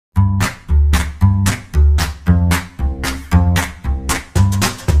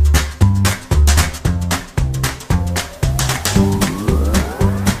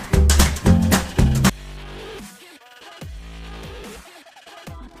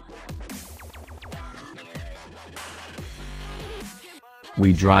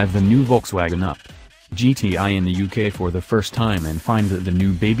We drive the new Volkswagen Up GTI in the UK for the first time and find that the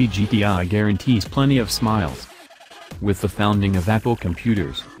new baby GTI guarantees plenty of smiles. With the founding of Apple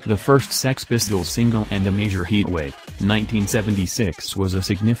Computers, the first Sex Pistols single and a major heatwave, 1976 was a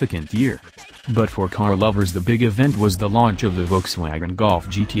significant year. But for car lovers, the big event was the launch of the Volkswagen Golf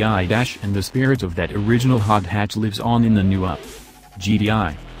GTI, and the spirit of that original hot hatch lives on in the new Up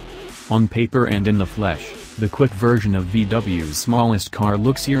GTI. On paper and in the flesh, the quick version of VW's smallest car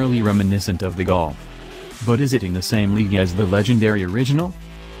looks eerily reminiscent of the Golf. But is it in the same league as the legendary original?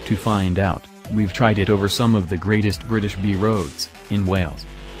 To find out, we've tried it over some of the greatest British B roads, in Wales.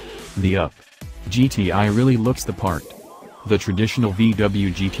 The Up GTI really looks the part. The traditional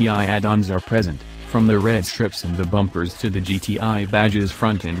VW GTI add-ons are present, from the red strips and the bumpers to the GTI badges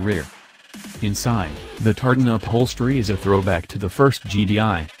front and rear. Inside, the tartan upholstery is a throwback to the first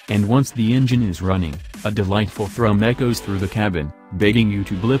GTI, and once the engine is running, a delightful thrum echoes through the cabin, begging you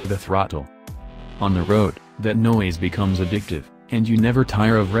to blip the throttle. On the road, that noise becomes addictive, and you never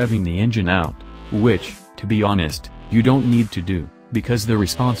tire of revving the engine out, which, to be honest, you don't need to do, because the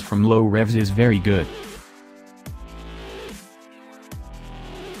response from low revs is very good.